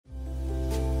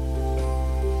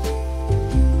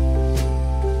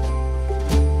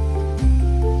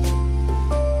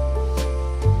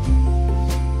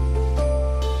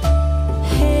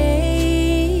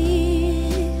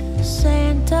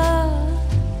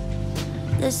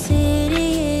The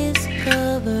city is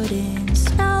covered in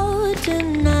snow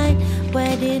tonight.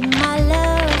 Where did my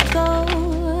love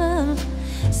go?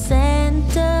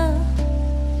 Santa,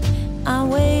 I'm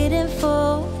waiting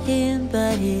for him,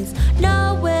 but he's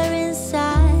nowhere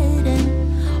inside.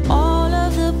 And all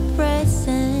of the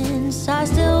presents are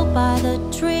still by the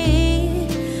tree.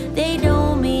 They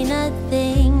don't mean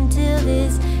nothing till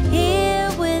he's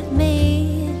here with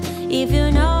me. If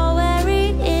you know where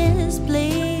he is,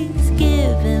 please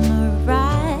give him a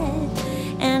ride.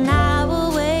 And I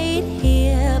will wait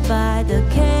here by the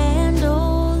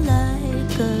candlelight,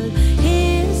 'cause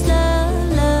his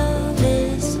love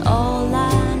is all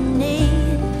I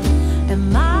need.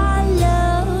 And my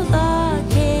love I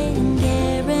can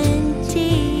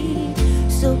guarantee.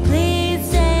 So please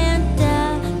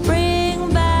Santa, bring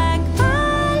back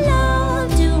my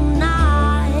love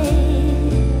tonight.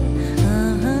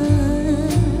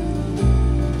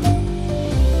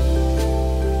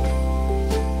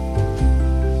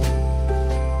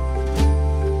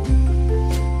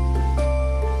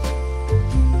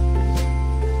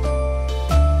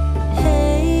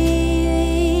 Hey,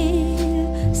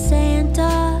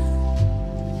 Santa,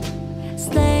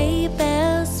 sleigh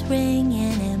bells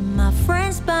ringing and my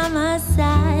friends by my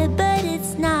side, but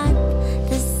it's not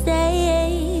the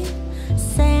same.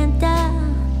 Santa,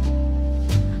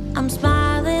 I'm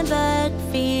smiling but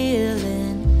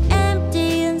feeling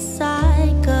empty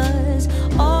inside, 'cause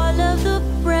all of the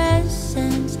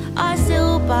presents are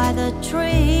still by the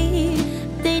tree.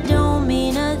 They don't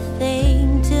mean a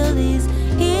thing till he's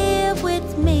here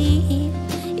with me.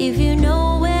 If you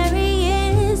know where he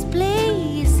is,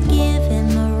 please give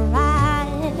him a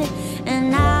ride.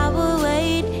 And I will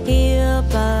wait here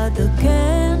by the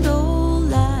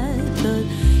candlelight, 'cause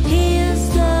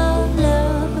his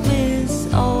love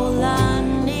is all I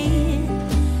need.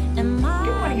 And my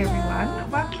Good morning everyone,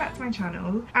 welcome back to my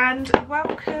channel and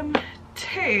welcome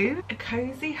to a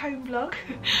cozy home vlog.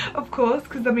 Of course,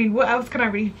 because I mean what else can I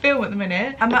really film at the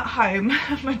minute? I'm at home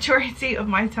majority of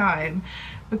my time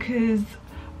because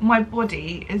my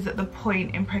body is at the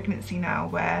point in pregnancy now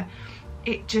where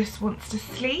it just wants to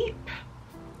sleep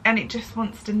and it just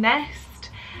wants to nest,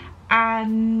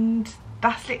 and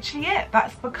that's literally it.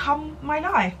 That's become my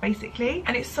life basically.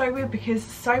 And it's so weird because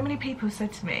so many people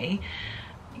said to me,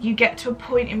 you get to a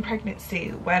point in pregnancy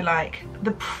where like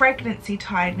the pregnancy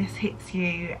tiredness hits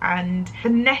you and the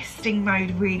nesting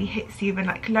mode really hits you and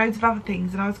like loads of other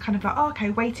things, and I was kind of like, oh, okay,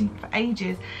 waiting for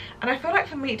ages. And I feel like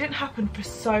for me it didn't happen for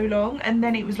so long, and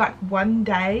then it was like one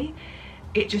day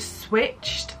it just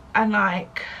switched, and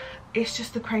like it's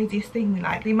just the craziest thing,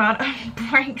 like the amount of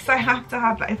breaks I have to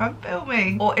have, like if I'm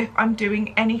filming or if I'm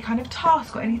doing any kind of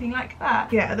task or anything like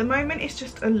that. Yeah, at the moment it's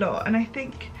just a lot, and I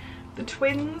think the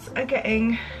twins are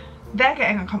getting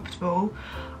uncomfortable,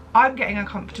 I'm getting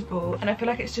uncomfortable, and I feel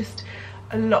like it's just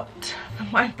a lot for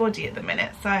my body at the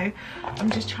minute. So I'm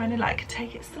just trying to like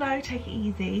take it slow, take it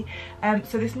easy.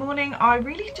 So this morning I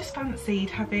really just fancied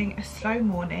having a slow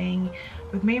morning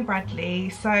with me and Bradley,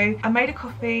 so I made a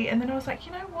coffee, and then I was like,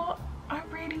 you know what, I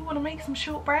really want to make some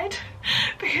shortbread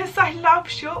because I love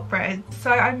shortbread.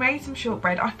 So I made some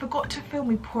shortbread. I forgot to film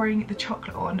me pouring the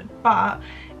chocolate on, but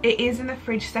it is in the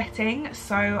fridge setting,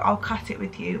 so I'll cut it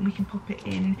with you and we can pop it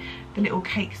in the little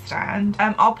cake stand.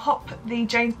 I'll pop the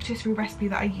Jane's patisserie recipe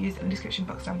that I use in the description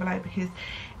box down below because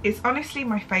it's honestly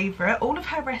my favourite. All of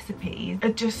her recipes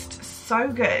are just so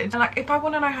good, and like if I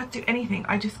want to know how to do anything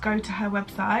I just go to her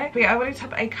website. But yeah, I wanted to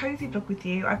have a cozy vlog with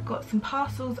you. I've got some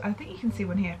parcels, I think you can see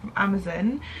one here, from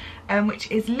Amazon,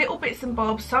 which is little bits and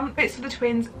bobs, some bits for the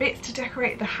twins, bits to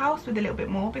decorate the house with a little bit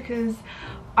more, because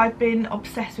I've been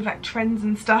obsessed with like trends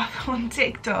and stuff on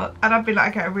TikTok, and I've been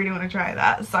like, okay, I really want to try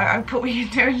that, so I thought we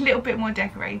could do a little bit more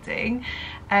decorating.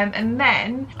 And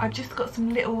then I've just got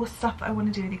some little stuff that I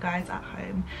want to do with you guys at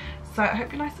home. So I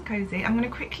hope you're nice and cozy. I'm going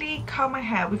to quickly curl my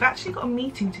hair. We've actually got a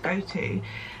meeting to go to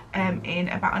in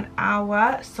about an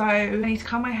hour, so I need to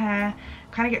curl my hair,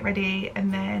 kind of get ready,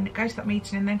 and then go to that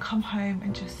meeting, and then come home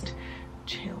and just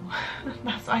chill.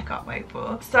 That's what I can't wait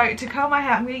for. So to curl my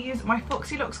hair, I'm going to use my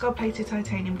Foxy Locks Gold Plated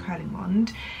Titanium Curling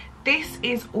Wand. This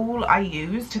is all I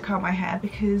use to curl my hair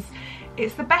because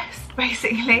it's the best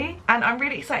basically, and I'm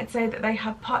really excited to say that they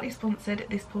have partly sponsored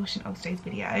this portion of today's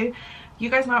video. You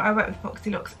guys know I work with Foxy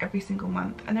Locks every single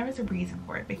month, and there is a reason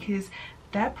for it, because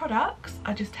their products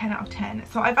are just 10 out of 10.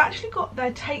 So I've actually got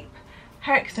their tape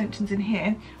hair extensions in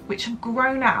here which have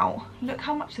grown out. Look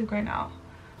how much they've grown out.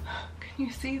 Can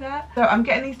you see that? So I'm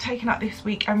getting these taken out this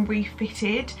week and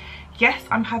refitted. Yes,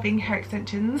 I'm having hair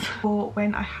extensions for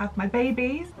when I have my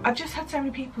babies. I've just had so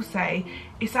many people say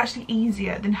it's actually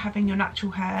easier than having your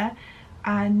natural hair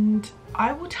and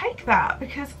I will take that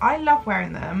because I love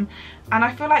wearing them. And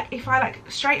I feel like if I like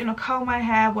straighten or curl my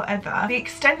hair, whatever, the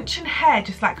extension hair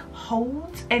just like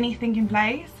holds anything in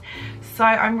place. So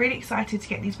I'm really excited to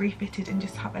get these refitted and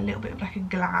just have a little bit of like a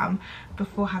glam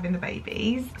before having the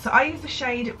babies. So I use the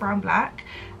shade Brown Black,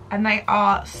 and they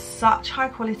are such high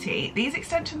quality. These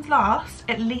extensions last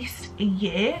at least a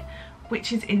year,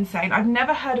 which is insane. I've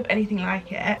never heard of anything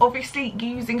like it. Obviously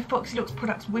using Foxy Lux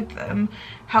products with them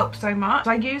helps so much.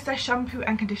 So I use their shampoo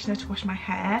and conditioner to wash my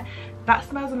hair. That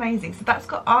smells amazing. So that's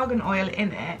got argan oil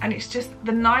in it, and it's just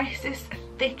the nicest,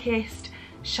 thickest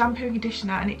shampoo and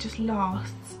conditioner, and it just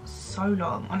lasts so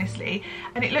long, honestly,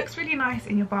 and it looks really nice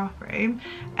in your bathroom.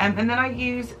 And then I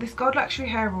use this Gold Luxury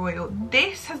Hair Oil.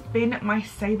 This has been my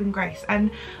saving grace,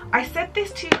 and I said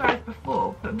this to you guys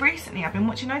before, but recently I've been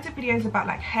watching loads of videos about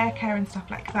like hair care and stuff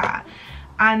like that,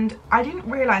 and I didn't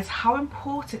realise how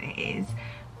important it is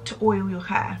to oil your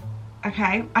hair.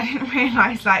 Okay, I didn't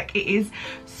realise like it is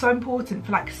so important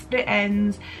for like split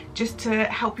ends, just to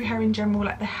help your hair in general,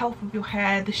 like the health of your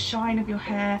hair, the shine of your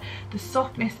hair, the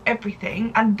softness,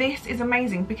 everything. And this is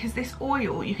amazing because this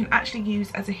oil you can actually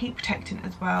use as a heat protectant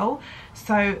as well.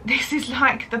 So this is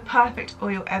like the perfect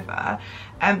oil ever.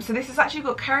 So this has actually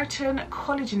got keratin,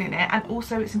 collagen in it, and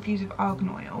also it's infused with argan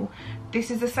oil. This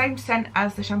is the same scent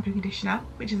as the shampoo and conditioner,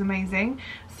 which is amazing.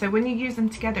 So when you use them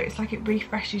together, it's like it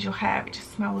refreshes your hair. It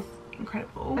just smells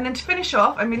incredible. And then to finish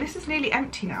off, I mean, this is nearly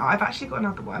empty now. I've actually got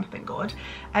another one, thank God.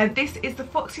 This is the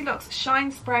Foxy Lux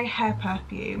Shine Spray Hair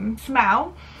Perfume.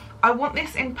 Smell, I want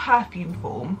this in perfume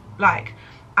form, like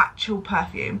actual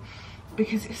perfume,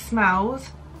 because it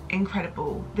smells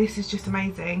incredible. This is just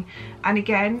amazing. And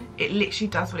again, it literally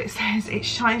does what it says. It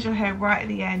shines your hair right at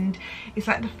the end. It's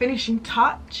like the finishing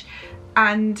touch,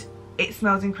 and it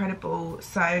smells incredible.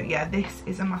 So yeah, this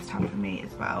is a must-have for me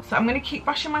as well. So I'm going to keep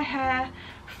brushing my hair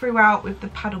throughout with the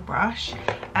paddle brush.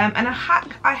 And a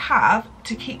hack I have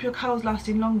to keep your curls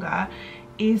lasting longer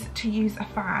is to use a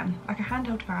fan, like a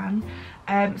handheld fan.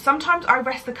 Sometimes I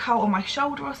rest the curl on my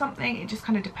shoulder or something, it just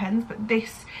kind of depends, but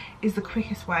this is the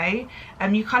quickest way.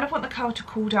 You kind of want the curl to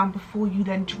cool down before you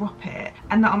then drop it,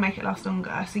 and that'll make it last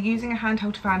longer. So using a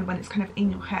handheld fan when it's kind of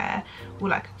in your hair will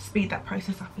like speed that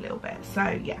process up a little bit.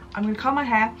 So yeah, I'm going to curl my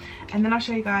hair and then I'll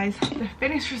show you guys the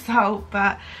finished result.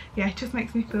 But yeah, it just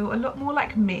makes me feel a lot more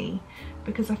like me,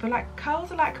 because I feel like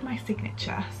curls are like my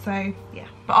signature. So yeah,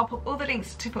 but I'll put all the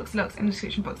links to Foxy Lux in the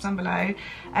description box down below.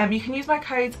 You can use my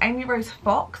codes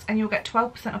AmyRoseFox and you'll get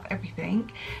 12% off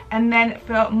everything. And then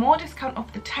for more discount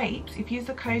off the tapes, if you use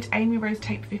the code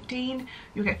AmyRoseTape15,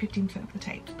 you'll get 15% off the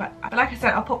tapes. But like I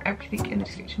said, I'll pop everything in the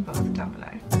description box down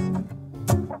below.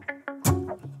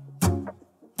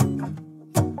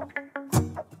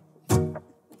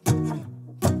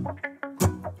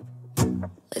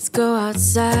 Let's go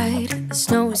outside, the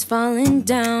snow is falling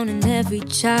down and every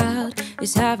child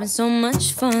is having so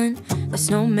much fun. The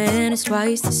snowman is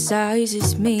twice the size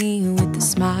as me, with a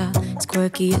smile as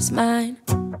quirky as mine.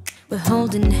 We're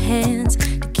holding hands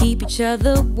to keep each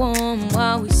other warm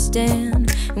while we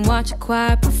stand and watch a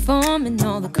choir performing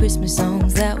all the Christmas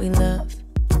songs that we love.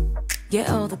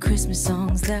 Yeah, all the Christmas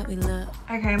songs that we love.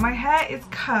 Okay, my hair is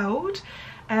curled.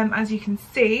 As you can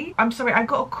see, I'm sorry, I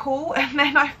got a call and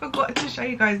then I forgot to show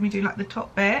you guys me doing like the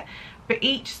top bit, but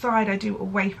each side I do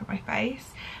away from my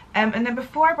face. And then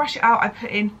before I brush it out, I put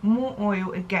in more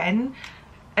oil again.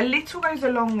 A little goes a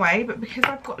long way, but because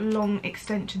I've got long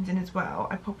extensions in as well,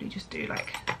 I probably just do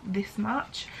like this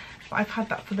much. But I've had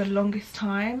that for the longest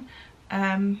time.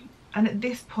 And at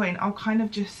this point, I'll kind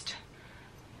of just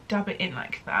dab it in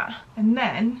like that. And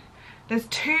then there's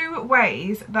two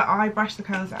ways that I brush the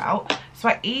curls out. So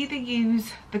I either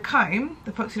use the comb,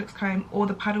 the Foxy Lux comb, or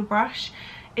the paddle brush.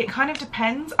 It kind of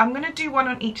depends. I'm going to do one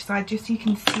on each side just so you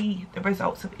can see the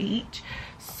results of each.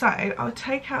 So I'll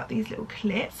take out these little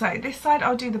clips. So this side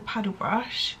I'll do the paddle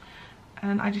brush,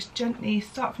 and I just gently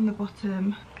start from the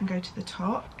bottom and go to the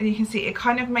top. And you can see it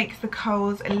kind of makes the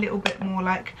curls a little bit more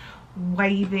like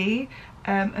wavy.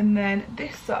 And then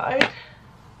this side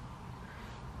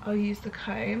I'll use the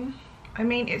comb. I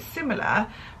mean, it's similar,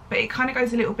 but it kind of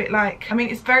goes a little bit like, I mean,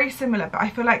 it's very similar, but I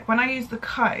feel like when I use the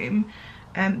comb,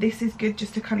 this is good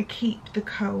just to kind of keep the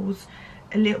curls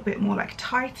a little bit more like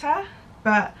tighter,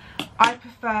 but I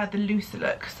prefer the looser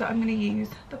look, so I'm going to use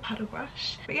the paddle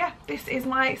brush. But yeah, this is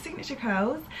my signature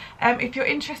curls. If you're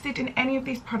interested in any of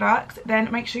these products,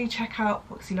 then make sure you check out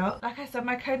Foxy Lux. Like I said,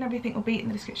 my code and everything will be in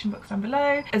the description box down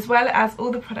below, as well as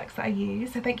all the products that I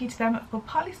use. So thank you to them for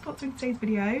partly sponsoring today's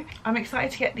video. I'm excited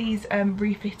to get these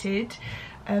refitted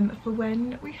for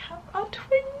when we have our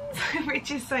twins. ends,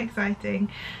 which is so exciting.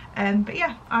 But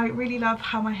yeah, I really love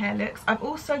how my hair looks. I've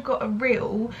also got a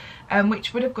reel,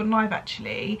 which would have gone live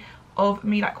actually, of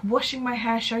me like washing my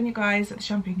hair, showing you guys the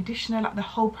shampoo and conditioner, like the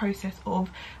whole process of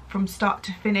from start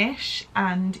to finish.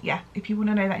 And yeah, if you want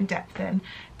to know that in depth, then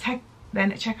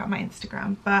check out my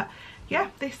Instagram. But yeah,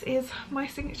 this is my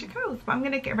signature curls. But I'm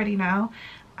gonna get ready now,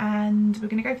 and we're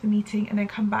gonna go for the meeting and then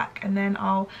come back, and then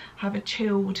I'll have a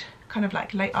chilled kind of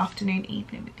like late afternoon,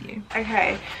 evening with you.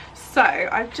 Okay, so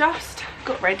I've just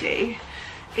got ready.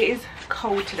 It is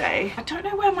cold today. I don't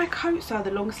know where my coats are,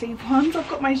 the long sleeve ones. I've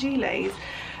got my gilets,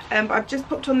 but I've just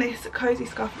popped on this cozy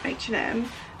scarf from H&M,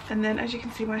 and then as you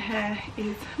can see my hair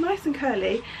is nice and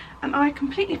curly. And I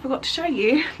completely forgot to show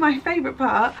you my favourite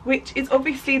part, which is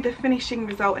obviously the finishing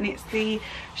result, and it's the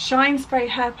Shine Spray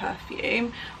hair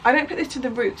perfume. I don't put this to the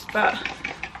roots, but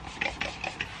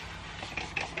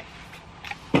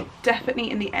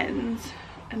definitely in the ends,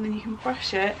 and then you can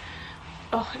brush it.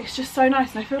 Oh, it's just so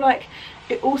nice, and I feel like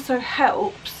it also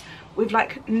helps with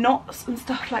like knots and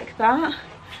stuff like that.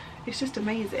 It's just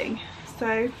amazing.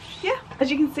 So yeah,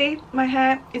 as you can see, my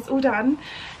hair is all done.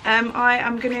 I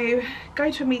am going to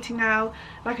go to a meeting now,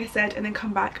 like I said, and then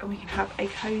come back and we can have a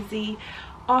cozy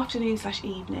afternoon /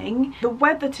 evening. The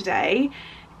weather today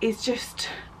is just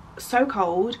so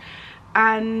cold,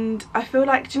 and I feel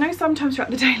like, do you know, sometimes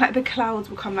throughout the day like the clouds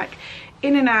will come like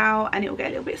in and out, and it will get a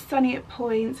little bit sunny at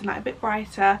points and like a bit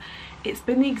brighter. It's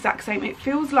been the exact same. It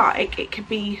feels like it could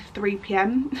be 3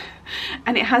 PM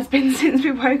and it has been since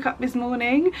we woke up this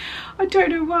morning. I don't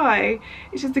know why,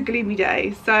 it's just a gloomy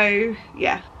day. So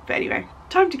yeah, but anyway,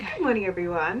 time to go. Good morning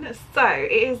everyone. So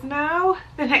it is now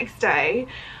the next day.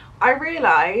 I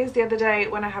realised the other day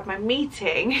when I had my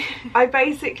meeting, I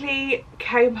basically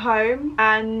came home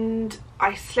and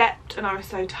I slept and I was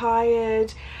so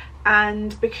tired,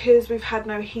 and because we've had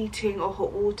no heating or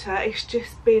hot water, it's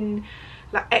just been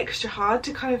like extra hard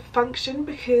to kind of function,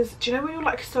 because do you know when you're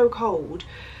like so cold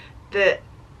that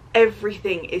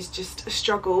everything is just a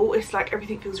struggle? It's like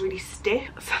everything feels really stiff.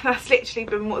 So that's literally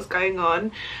been what's going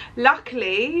on.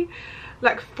 Luckily,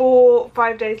 like 4 or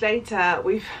 5 days later,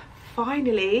 we've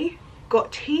finally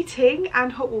got heating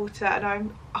and hot water,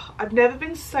 and I've never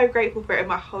been so grateful for it in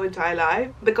my whole entire life.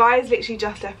 The guys literally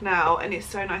just left now, and it's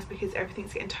so nice because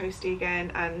everything's getting toasty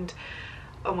again, and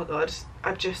oh my god,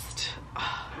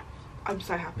 I'm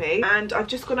so happy. And I've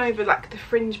just gone over like the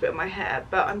fringe bit of my hair,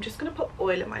 but I'm just gonna put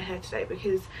oil in my hair today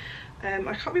because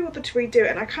I can't be bothered to redo it,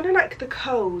 and I kind of like the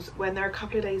curls when they're a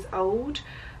couple of days old.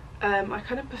 I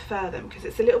kind of prefer them because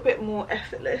it's a little bit more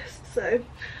effortless, so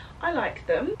I like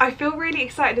them. I feel really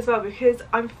excited as well because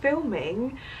I'm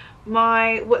filming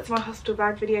my what's in my hospital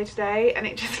bag video today, and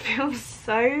it just feels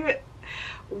so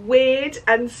weird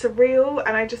and surreal,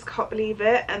 and I just can't believe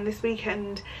it. And this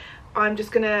weekend I'm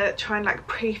just gonna try and like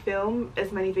pre-film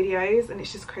as many videos, and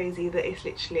it's just crazy that it's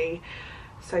literally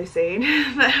so soon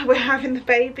that we're having the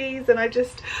babies, and I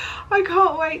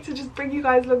can't wait to just bring you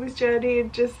guys along this journey,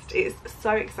 and just it's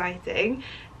so exciting.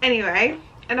 Anyway,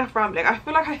 enough rambling. I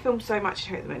feel like I film so much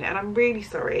here at the minute, and I'm really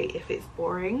sorry if it's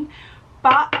boring,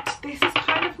 but this is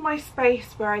kind of my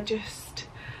space where I just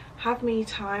have me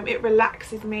time. It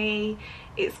relaxes me,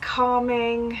 it's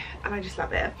calming, and I just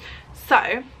love it.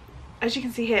 So as you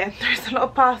can see here, there's a lot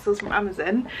of parcels from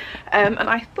Amazon, and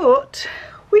I thought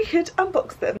we could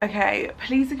unbox them. Okay,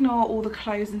 please ignore all the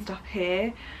clothes and stuff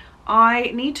here.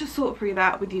 I need to sort through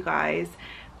that with you guys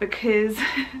because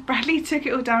Bradley took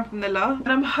it all down from the loft,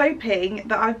 and I'm hoping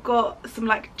that I've got some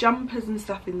like jumpers and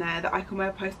stuff in there that I can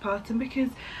wear postpartum, because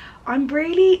I'm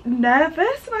really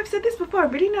nervous, and I've said this before,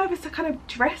 I'm really nervous to kind of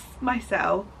dress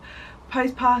myself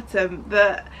postpartum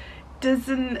that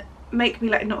doesn't make me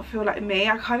like not feel like me.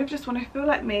 I kind of just want to feel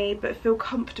like me but feel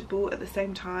comfortable at the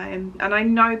same time, and I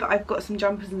know that I've got some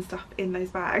jumpers and stuff in those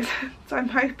bags so I'm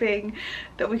hoping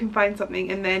that we can find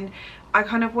something, and then I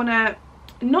kind of want to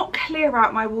not clear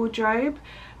out my wardrobe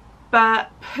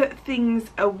but put things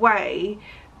away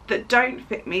that don't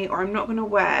fit me or I'm not going to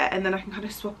wear, and then I can kind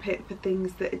of swap it for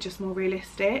things that are just more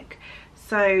realistic.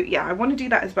 So yeah, I want to do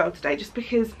that as well today, just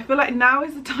because I feel like now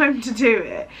is the time to do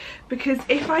it, because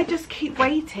if I just keep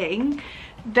waiting,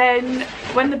 then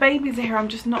when the babies are here I'm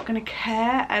just not going to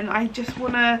care, and I just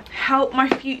want to help my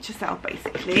future self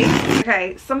basically.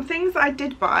 Okay, some things that I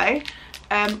did buy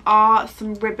are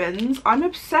some ribbons. I'm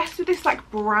obsessed with this like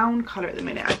brown colour at the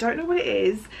minute. I don't know what it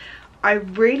is, I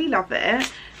really love it.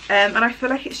 And I feel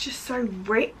like it's just so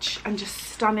rich and just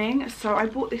stunning, so I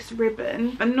bought this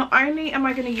ribbon, and not only am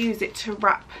I going to use it to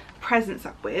wrap presents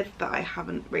up with that I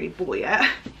haven't really bought yet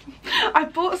I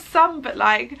bought some, but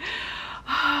like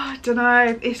I don't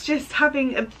know, it's just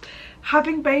having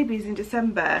having babies in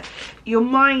December, your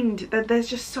mind, that there's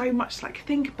just so much like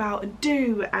think about and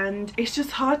do, and it's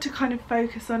just hard to kind of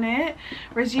focus on it.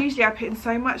 Whereas usually I put in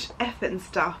so much effort and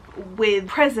stuff with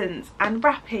presents and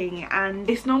wrapping, and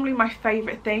it's normally my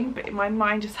favourite thing, but my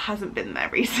mind just hasn't been there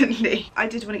recently. I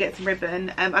did want to get some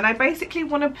ribbon, and I basically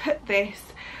want to put this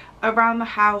around the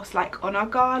house, like on our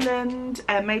garland,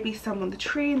 and maybe some on the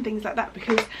tree and things like that,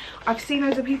 because I've seen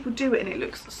other people do it and it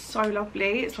looks so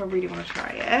lovely, so I really want to try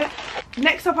it.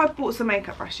 Next up, I've bought some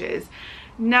makeup brushes.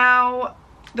 Now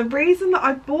the reason that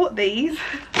I bought these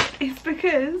is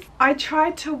because I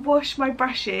tried to wash my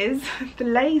brushes the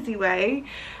lazy way,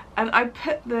 and I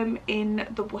put them in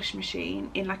the wash machine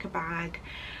in like a bag,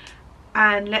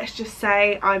 and let's just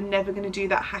say I'm never going to do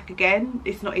that hack again.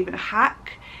 It's not even a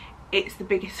hack, it's the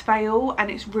biggest fail, and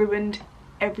it's ruined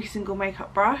every single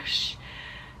makeup brush.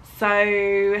 So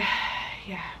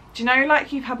yeah, do you know,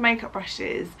 like, you've had makeup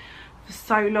brushes for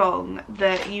so long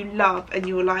that you love and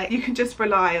you're like, you can just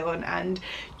rely on and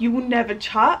you will never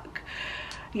chuck?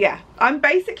 Yeah, I'm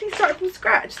basically starting from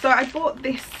scratch. So I bought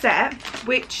this set,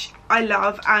 which I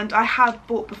love, and I have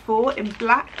bought before in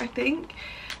black, I think.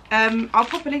 I'll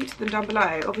pop a link to them down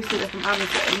below. Obviously they're from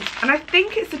Amazon, and I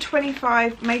think it's a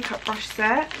 25 makeup brush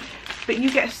set, but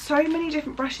you get so many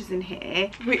different brushes in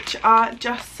here which are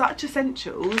just such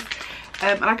essentials,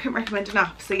 and I couldn't recommend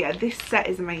enough. So yeah, this set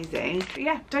is amazing. But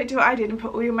yeah, don't do what I did and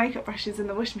put all your makeup brushes in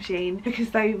the wash machine, because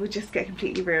they will just get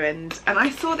completely ruined. And I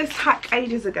saw this hack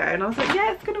ages ago and I was like,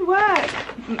 yeah, it's gonna work.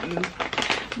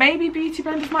 Maybe beauty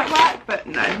blenders might work, but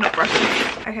no, not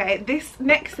brushes. Okay, this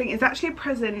next thing is actually a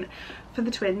present for the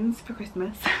twins for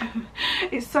Christmas.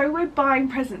 It's so weird buying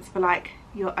presents for like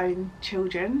your own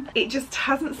children. It just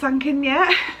hasn't sunk in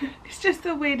yet. It's just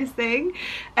the weirdest thing.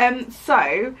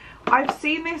 So I've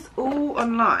seen this all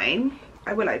online.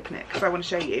 I will open it because I want to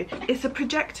show you. It's a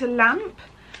projector lamp.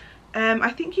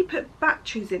 I think you put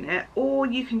batteries in it, or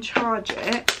you can charge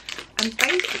it. And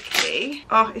basically,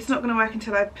 oh, it's not going to work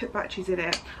until I put batteries in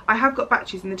it. I have got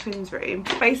batteries in the twins room.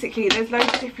 Basically, there's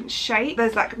loads of different shapes.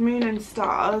 There's like moon and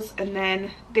stars, and then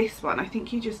this one, I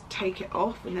think you just take it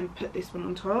off and then put this one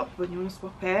on top when you want to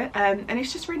swap it. And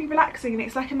it's just really relaxing, and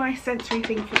it's like a nice sensory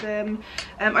thing for them.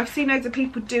 I've seen loads of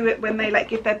people do it when they like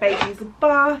give their babies a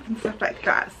bath and stuff like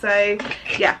that. So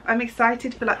yeah, I'm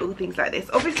excited for like all things like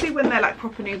this. Obviously when they're like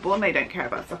proper newborn, they don't care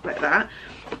about stuff like that,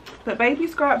 but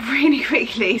babies grow up really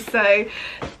quickly, so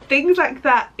things like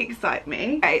that excite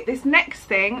me. Okay, this next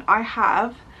thing I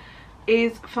have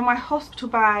is for my hospital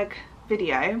bag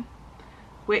video,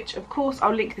 which of course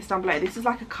I'll link this down below. This is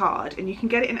like a card, and you can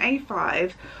get it in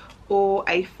A5 or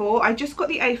A4. I just got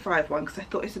the A5 one because I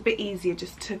thought it's a bit easier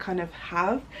just to kind of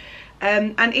have,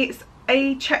 and it's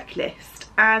a checklist,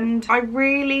 and I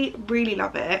really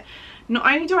love it. Not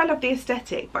only do I love the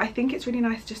aesthetic, but I think it's really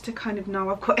nice just to kind of know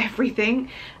I've got everything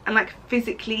and like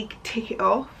physically tick it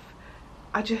off.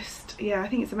 Yeah, I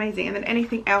think it's amazing. And then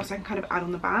anything else I can kind of add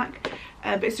on the back.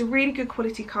 But it's a really good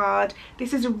quality card.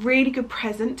 This is a really good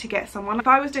present to get someone. If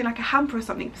I was doing like a hamper or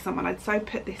something for someone, I'd so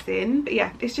put this in. But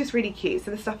yeah, it's just really cute.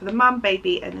 So the stuff for the mum,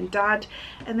 baby, and then dad,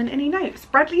 and then any notes.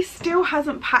 Bradley still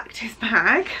hasn't packed his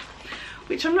bag,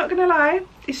 which I'm not gonna lie,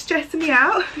 it's stressing me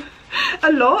out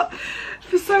a lot.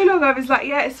 For so long I was like,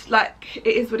 yeah, it's like, it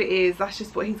is what it is, that's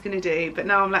just what he's gonna do. But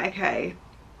now I'm like, okay,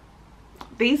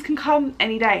 these can come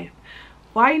any day.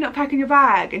 Why are you not packing your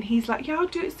bag? And he's like, yeah, I'll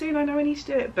do it soon, I know I need to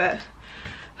do it. But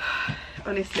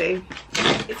honestly,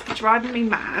 it's driving me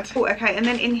mad. Oh, okay, and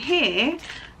then in here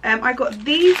I got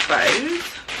these bows,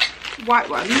 white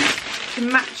ones, to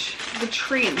match the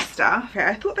tree and stuff. Okay,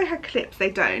 I thought they had clips, they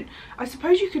don't. I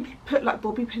suppose you could put like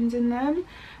bobby pins in them.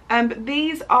 But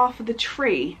these are for the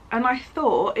tree, and I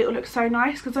thought it would look so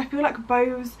nice because I feel like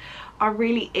bows are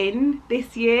really in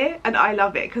this year, and I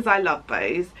love it because I love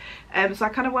bows. So I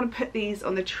kind of want to put these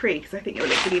on the tree because I think it will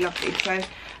look really lovely. So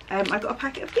I got a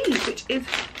packet of these, which is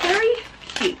very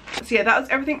cute. So yeah, that was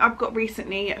everything I've got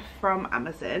recently from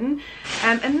Amazon.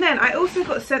 And then I also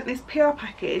got sent this PR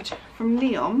package from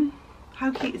Neon.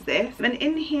 How cute is this? And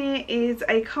in here is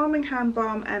a calming hand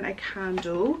balm and a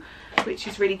candle, which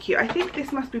is really cute. I think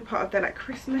this must be part of their like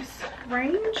Christmas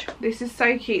range. This is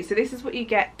so cute. So this is what you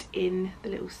get in the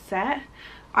little set.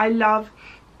 I love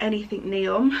anything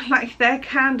Neon, like their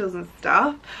candles and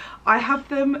stuff. I have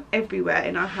them everywhere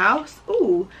in our house.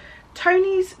 Ooh,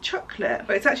 Tony's chocolate,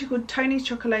 but it's actually called Tony's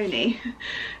Chocolonely.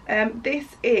 This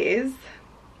is,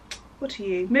 what are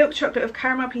you? Milk chocolate with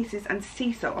caramel pieces and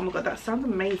sea salt. Oh my god, that sounds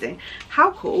amazing.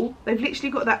 How cool. They've literally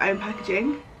got their own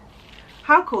packaging.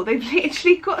 How cool. They've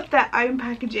literally got their own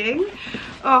packaging.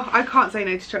 Oh, I can't say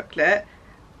no to chocolate.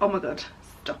 Oh my god,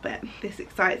 stop it. This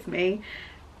excites me.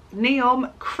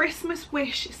 Neom Christmas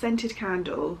Wish scented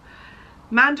candle.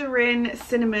 Mandarin,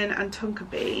 cinnamon and tonka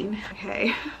bean.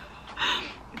 Okay.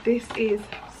 This is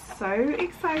so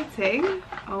exciting.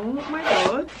 Oh my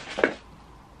god.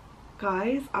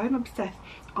 Guys, I'm obsessed.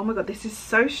 Oh my god, this is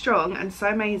so strong and so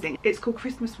amazing. It's called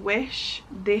Christmas Wish.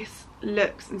 This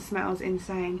looks and smells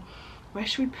insane. Where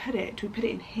should we put it? Do we put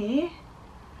it in here?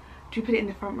 Do we put it in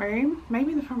the front room?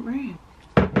 Maybe in the front room.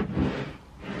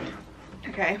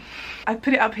 Okay, I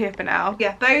put it up here for now.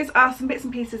 Yeah, those are some bits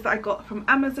and pieces that I got from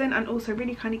Amazon and also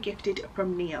really kind of gifted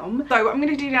from Neom. So what I'm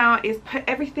going to do now is put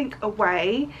everything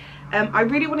away. I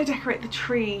really want to decorate the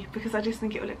tree because I just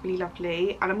think it will look really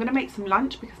lovely, and I'm going to make some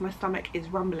lunch because my stomach is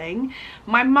rumbling.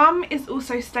 My mum is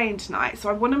also staying tonight, so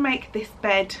I want to make this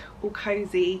bed all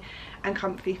cozy and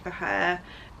comfy for her,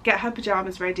 get her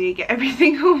pajamas ready, get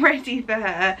everything all ready for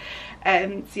her.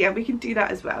 So yeah, we can do that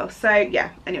as well. So yeah,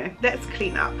 anyway, let's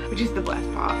clean up, which is the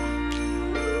worst part.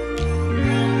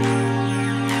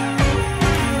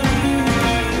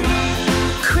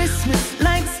 Christmas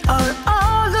lights are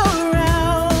all around.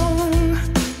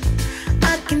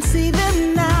 I can see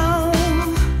them now.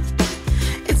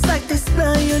 It's like they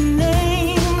spell your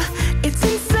name. It's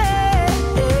insane.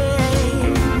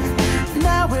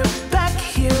 Now we're back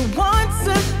here once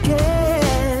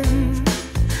again.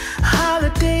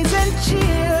 Holidays and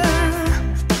cheer.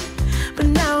 But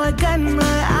now I got my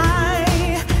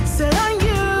eye set on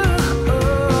you.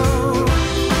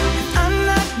 I'm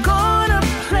not gonna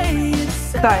play it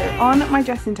safe. So on my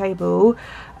dressing table,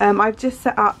 I've just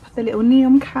set up the little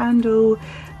Neom candle,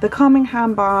 the calming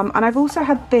hand balm, and I've also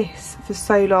had this for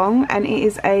so long, and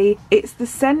it's the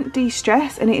scent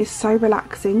De-Stress, and it is so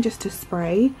relaxing just to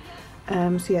spray.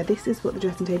 So yeah, this is what the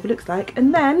dressing table looks like.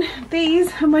 And then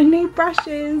these are my new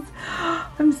brushes.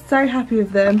 I'm so happy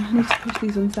with them. I need to push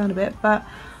these ones down a bit, but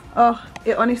oh,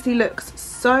 it honestly looks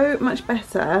so much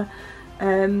better.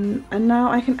 And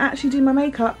now I can actually do my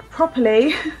makeup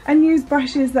properly and use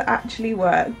brushes that actually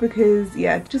work, because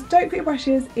yeah, just don't put your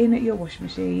brushes in your washing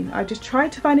machine. I just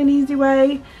tried to find an easy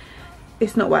way.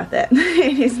 It's not worth it.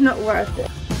 It is not worth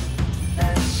it.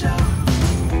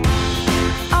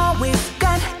 Always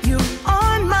got you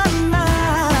on my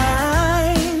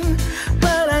mind,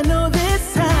 but I know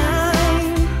this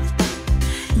time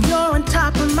you're on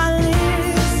top of my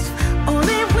list.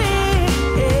 Only wish,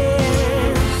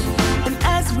 and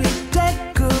as we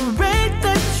decorate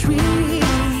the tree,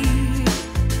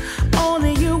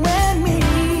 only you and me.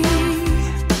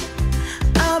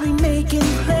 I'll be making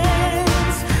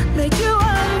plans, make you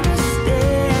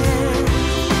understand.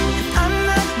 I'm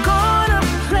not gonna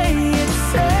play it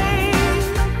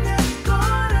safe. I'm not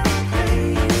gonna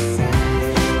play it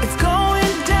safe. It's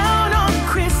going down on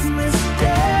Christmas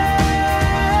Day.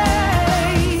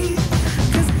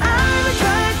 'Cause I've been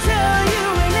trying to tell you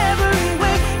in every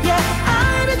way. Yeah,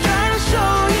 I've been trying to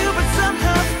show you, but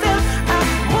somehow failed. I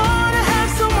wanna have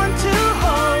someone to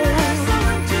hold.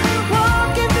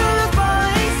 Walking through the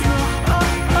falling snow. Oh,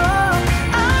 oh.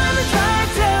 I've been trying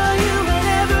to tell you in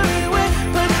every way,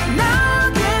 but now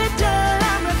I'll get it done.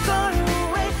 I'm not going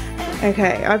away.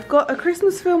 Okay, I've got a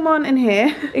Christmas film on in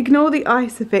here. Ignore the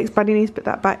Isofix, Buddy needs to put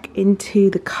that back into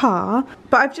the car.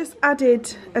 But I've just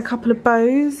added a couple of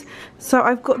bows. So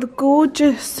I've got the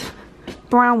gorgeous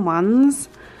brown ones,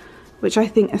 which I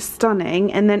think are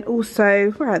stunning. And then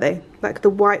also, where are they? Like the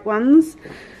white ones.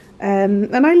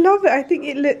 And I love it. I think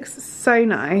it looks so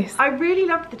nice. I really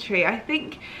love the tree. I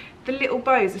think the little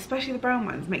bows, especially the brown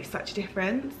ones, make such a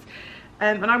difference.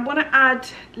 And I want to add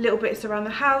little bits around the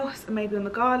house and maybe on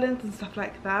the garlands and stuff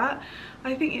like that.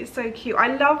 I think it's so cute.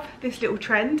 I love this little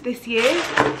trend this year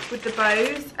with the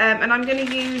bows. And I'm going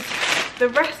to use the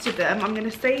rest of them. I'm going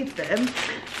to save them.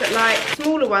 But like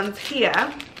smaller ones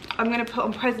here, I'm going to put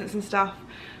on presents and stuff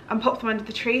and pop them under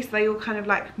the tree so they all kind of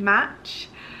like match,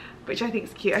 which I think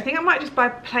is cute. I think I might just buy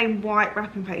plain white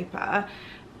wrapping paper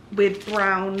with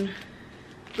brown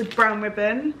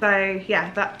ribbon. So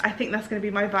yeah, I think that's going to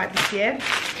be my vibe this year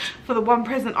for the one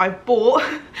present I bought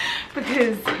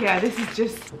because yeah, this is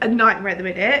just a nightmare at the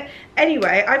minute.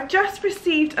 Anyway, I've just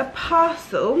received a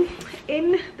parcel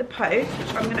in the post,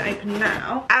 which I'm going to open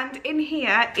now, and in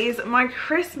here is my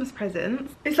Christmas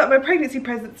presents. It's like my pregnancy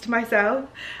presents to myself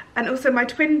and also my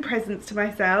twin presents to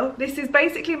myself. This is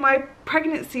basically my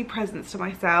pregnancy presents to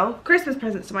myself, Christmas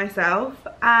presents to myself,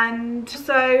 and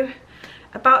so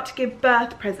about to give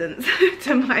birth presents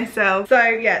to myself. So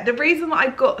yeah, the reason that I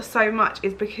got so much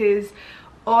is because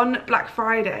on Black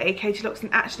Friday, Katie Loxton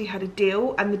actually had a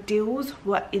deal, and the deals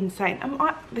were insane.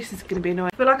 This is gonna be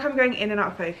annoying. I feel like I'm going in and out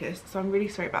of focus, so I'm really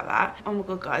sorry about that. Oh my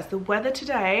god, guys, the weather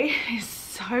today is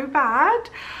so bad.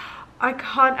 I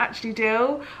can't actually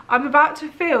deal. I'm about to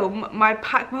film my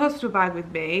pack my hospital bag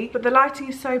with me, but the lighting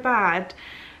is so bad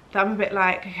that I'm a bit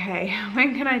like, okay,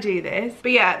 when can I do this?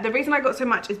 But yeah, the reason I got so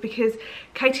much is because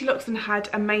Katie Loxton had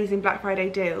amazing Black Friday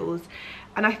deals,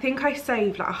 and I think I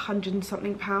saved like £100 and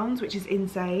something, which is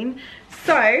insane.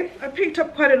 So I picked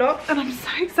up quite a lot and I'm so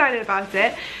excited about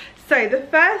it. So the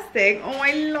first thing, oh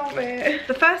I love it.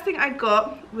 The first thing I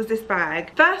got was this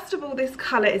bag. First of all, this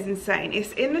colour is insane.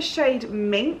 It's in the shade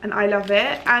Mink and I love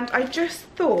it. And I just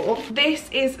thought this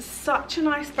is such a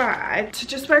nice bag to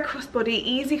just wear crossbody,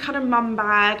 easy kind of mum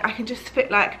bag. I can just fit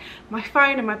like my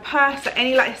phone and my purse or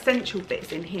any like essential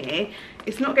bits in here.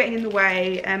 It's not getting in the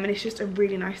way and it's just a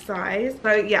really nice size.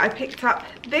 So yeah, I picked up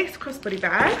this crossbody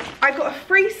bag. I got a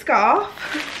free scarf,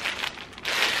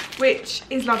 which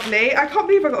is lovely. I can't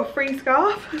believe I got a free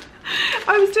scarf.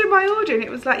 I was doing my order and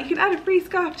it was like, you can add a free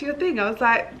scarf to your thing. I was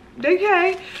like,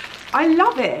 okay. I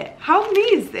love it. How me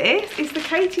is this? It's the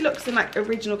Katie Loxton like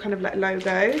original kind of like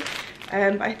logo.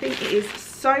 I think it is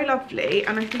so lovely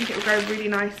and I think it will go really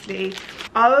nicely.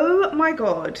 Oh my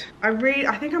God. I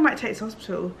think I might take this to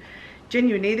hospital.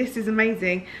 Genuinely, this is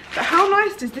amazing. But how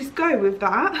nice does this go with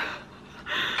that?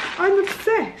 I'm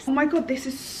obsessed. Oh my God, this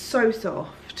is so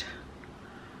soft.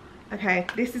 Okay,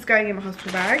 this is going in my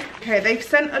hospital bag. Okay, they've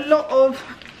sent a lot of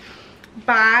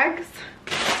bags.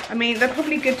 I mean, they're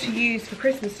probably good to use for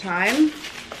Christmas time.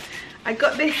 I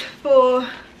got this for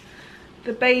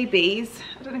the babies.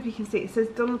 I don't know if you can see, it says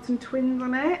Donaldson Twins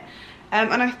on it.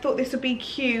 And I thought this would be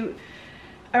cute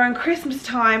around Christmas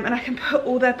time and I can put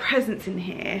all their presents in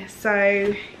here.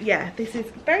 So yeah, this is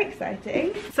very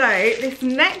exciting. So this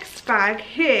next bag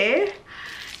here,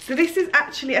 so this is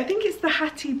actually, I think it's the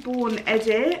Hattie Bourne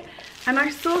edit, and I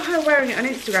saw her wearing it on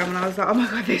Instagram and I was like, oh my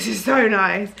God, this is so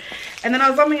nice. And then I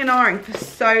was umming and ahhing for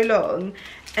so long,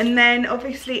 and then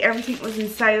obviously everything was in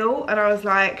sale and I was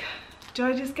like, do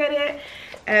I just get it?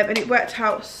 And it worked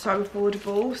out so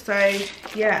affordable.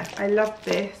 So yeah, I love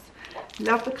this.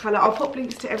 Love the colour. I'll pop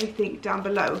links to everything down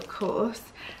below, of course.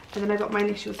 And then I got my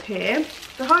initials here.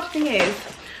 The hard thing is,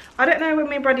 I don't know when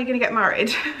me and Brady are going to get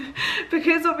married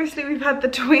because obviously we've had the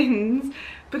twins,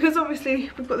 because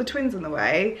obviously we've got the twins on the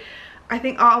way. I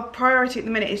think our priority at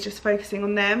the minute is just focusing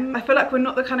on them. I feel like we're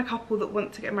not the kind of couple that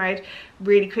want to get married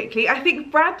really quickly. I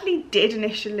think Bradley did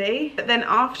initially, but then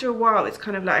after a while it's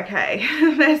kind of like, okay,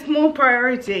 there's more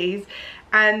priorities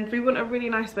and we want a really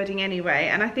nice wedding anyway.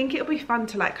 And I think it'll be fun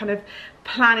to like kind of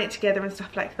plan it together and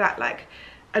stuff like that, like,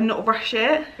 and not rush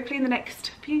it. Hopefully in the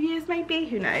next few years maybe,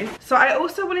 who knows. So I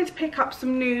also wanted to pick up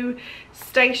some new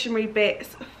stationery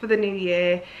bits for the new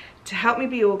year to help me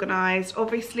be organised.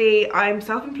 Obviously I'm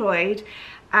self-employed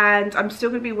and I'm still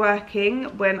going to be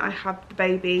working when I have the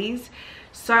babies,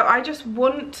 so I just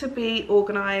want to be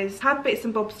organised, have bits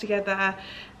and bobs together.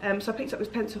 So I picked up this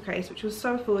pencil case which was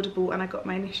so affordable and I got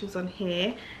my initials on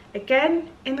here, again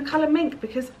in the colour Mink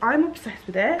because I'm obsessed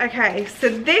with it. Okay, so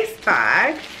this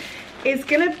bag is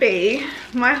gonna be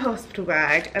my hospital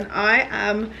bag and I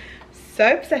am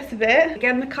so obsessed with it.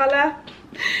 Again, the colour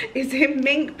is in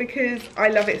Mink because I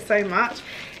love it so much.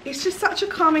 It's just such a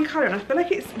calming colour and I feel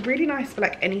like it's really nice for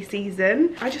like any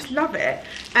season. I just love it.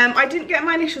 I didn't get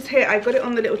my initials here, I got it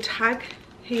on the little tag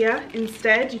here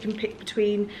instead. You can pick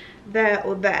between there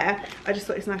or there. I just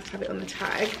thought it's nice to have it on the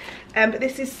tag. But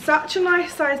this is such a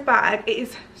nice size bag. It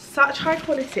is such high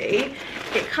quality.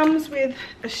 It comes with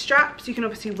a strap so you can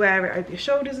obviously wear it over your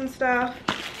shoulders and stuff.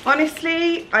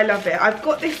 Honestly, I love it. I've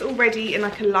got this already in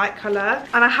like a light colour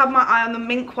and I had my eye on the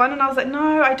Mink one and I was like,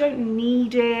 no, I don't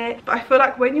need it. But I feel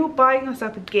like when you're buying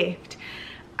yourself a gift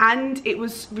and it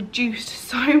was reduced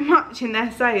so much in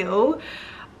their sale,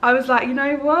 I was like, you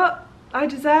know what? I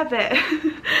deserve it.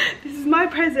 This is my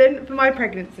present for my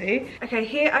pregnancy. Okay,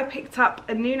 here I picked up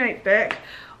a new notebook,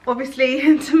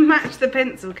 obviously to match the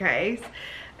pencil case.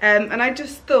 And I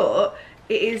just thought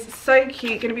it is so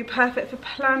cute, gonna be perfect for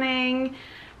planning,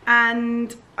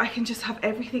 and I can just have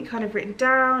everything kind of written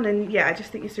down. And yeah, I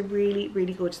just think it's a really,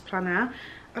 really gorgeous planner.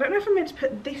 I don't know if I'm meant to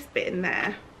put this bit in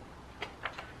there.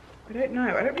 I don't know,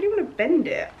 I don't really want to bend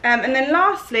it. And then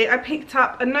lastly, I picked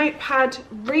up a notepad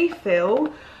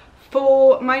refill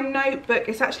for my notebook.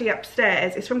 It's actually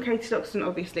upstairs. It's from Katie Loxton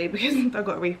obviously because I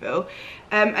got a refill.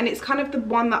 And it's kind of the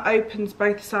one that opens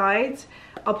both sides.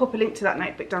 I'll pop a link to that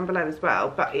notebook down below as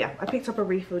well. But yeah, I picked up a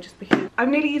refill just because I've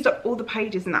nearly used up all the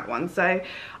pages in that one, so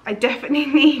I definitely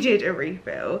needed a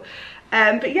refill.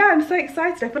 But yeah, I'm so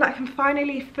excited. I feel like I can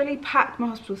finally fully pack my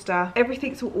hospital stuff.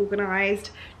 Everything's all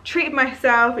organised, treated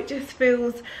myself. It just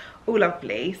feels all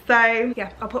lovely. So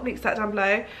yeah, I'll pop links to that down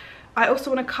below. I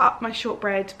also want to cut my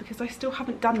shortbread because I still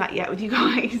haven't done that yet with you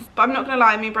guys. But I'm not going to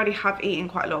lie, me and Brady have eaten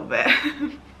quite a lot of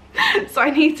it. So I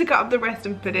need to cut up the rest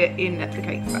and put it in the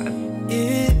cake first.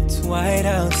 It's white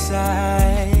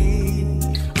outside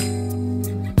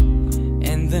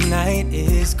and the night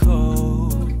is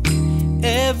cold.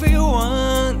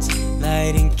 Everyone's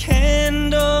lighting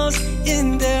candles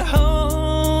in their homes.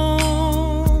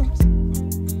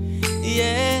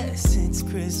 Yes, it's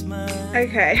Christmas.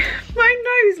 Okay, my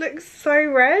nose looks so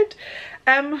red.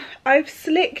 I've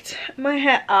slicked my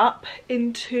hair up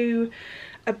into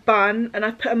a bun and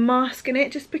I've put a mask in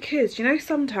it just because, you know,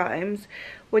 sometimes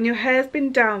when your hair's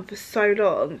been down for so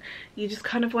long, you just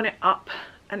kind of want it up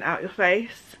and out your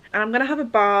face. And I'm gonna have a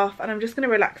bath and I'm just gonna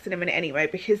relax in a minute anyway,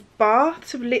 because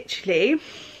baths have literally,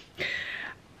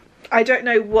 I don't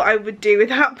know what I would do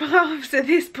without baths at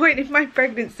this point in my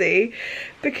pregnancy,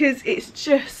 because it's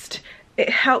just, it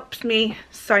helps me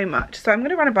so much. So I'm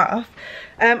gonna run a bath.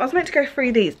 I was meant to go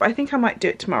through these, but I think I might do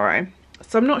it tomorrow.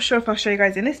 So I'm not sure if I'll show you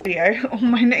guys in this video or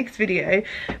my next video,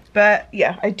 but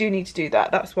yeah, I do need to do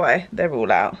that. That's why they're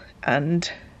all out. And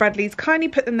Bradley's kindly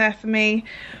put them there for me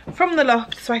from the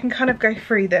loft so I can kind of go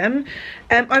through them.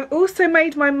 I've also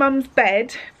made my mum's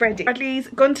bed ready. Bradley's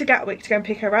gone to Gatwick to go and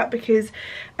pick her up because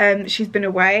she's been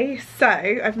away. So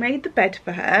I've made the bed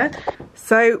for her.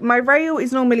 So my rail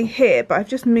is normally here, but I've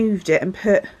just moved it and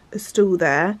put a stool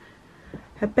there.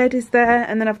 Her bed is there,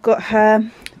 and then I've got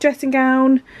her dressing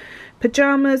gown,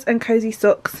 pyjamas and cozy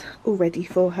socks all ready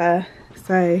for her.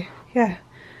 So yeah,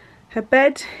 her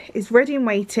bed is ready and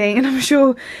waiting, and I'm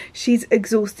sure she's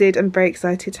exhausted and very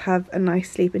excited to have a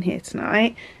nice sleep in here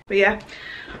tonight. But yeah,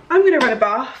 I'm gonna run a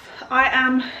bath. I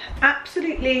am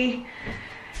absolutely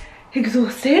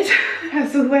exhausted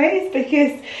as always,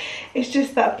 because it's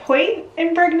just that point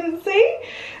in pregnancy.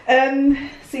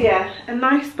 So yeah, a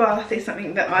nice bath is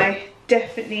something that I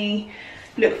definitely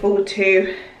look forward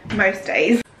to most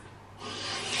days.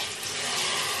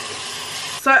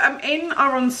 So I'm in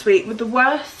our ensuite with the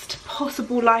worst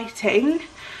possible lighting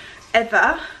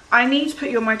ever. I need to put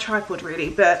you on my tripod really,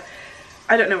 but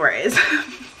I don't know where it is.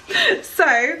 So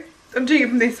I'm doing it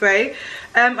from this way.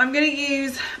 I'm going to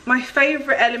use my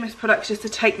favourite LMS products just to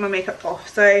take my makeup off.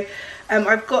 So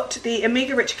I've got the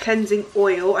Omega Rich Cleansing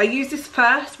Oil. I use this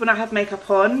first when I have makeup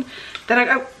on. Then I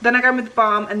go in with the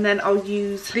balm, and then I'll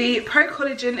use the Pro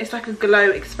Collagen. It's like a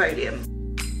glow exfoliant.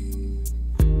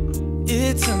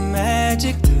 It's a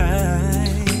magic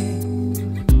time.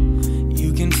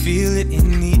 You can feel it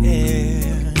in the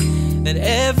air. That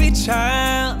every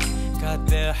child got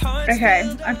their heart. Okay,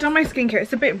 I've done my skincare.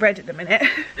 It's a bit red at the minute,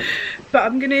 but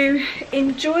I'm gonna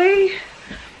enjoy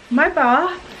my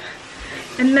bath,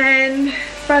 and then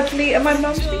Bradley and my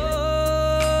mum.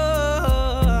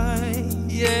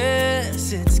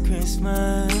 Yes, it's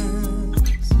Christmas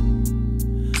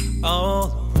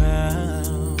all